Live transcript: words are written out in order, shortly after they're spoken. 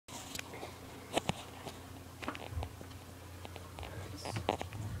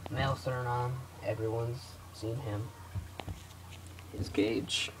everyone's seen him. His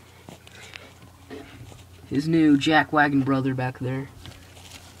cage. His new jackwagon brother back there.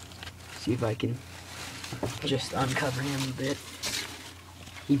 See if I can just uncover him a bit.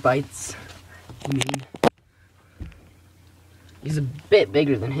 He bites. He's a bit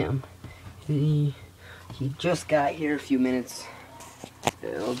bigger than him. He just got here a few minutes.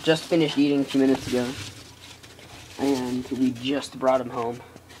 Just finished eating a few minutes ago. And we just brought him home.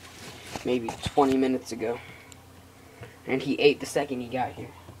 Maybe 20 minutes ago. And he ate the second he got here.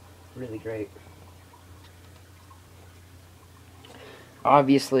 Really great.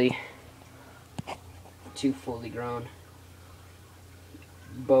 Obviously, too fully grown.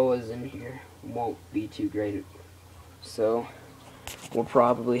 Boas in here won't be too great. So, we'll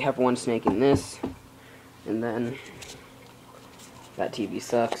probably have one snake in this. And then, that TV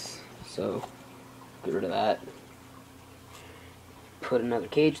sucks. So, get rid of that. Put another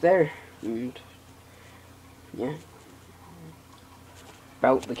cage there. And, yeah.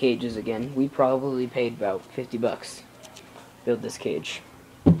 About the cages again. We probably paid about 50 bucks. Build this cage.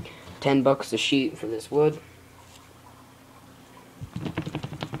 10 bucks a sheet for this wood.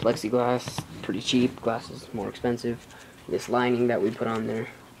 Plexiglass, pretty cheap. Glass is more expensive. This lining that we put on there.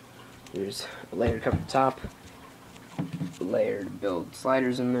 There's a layer to cover the top. A layer to build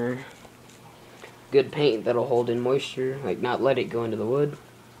sliders in there. Good paint that'll hold in moisture, like not let it go into the wood.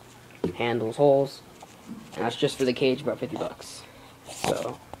 Handles, holes. And that's just for the cage, about 50 bucks.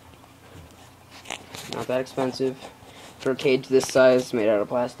 So, not that expensive. For a cage this size, made out of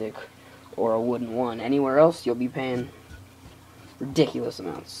plastic, or a wooden one. Anywhere else, you'll be paying ridiculous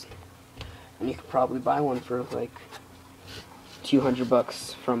amounts. And you could probably buy one for like 200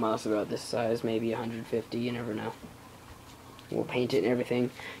 bucks from us, about this size, maybe 150, you never know. We'll paint it and everything.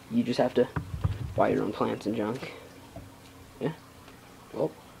 You just have to buy your own plants and junk. Yeah.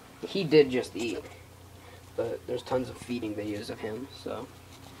 Well, he did just eat, but there's tons of feeding videos of him, so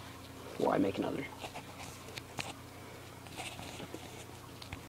why make another?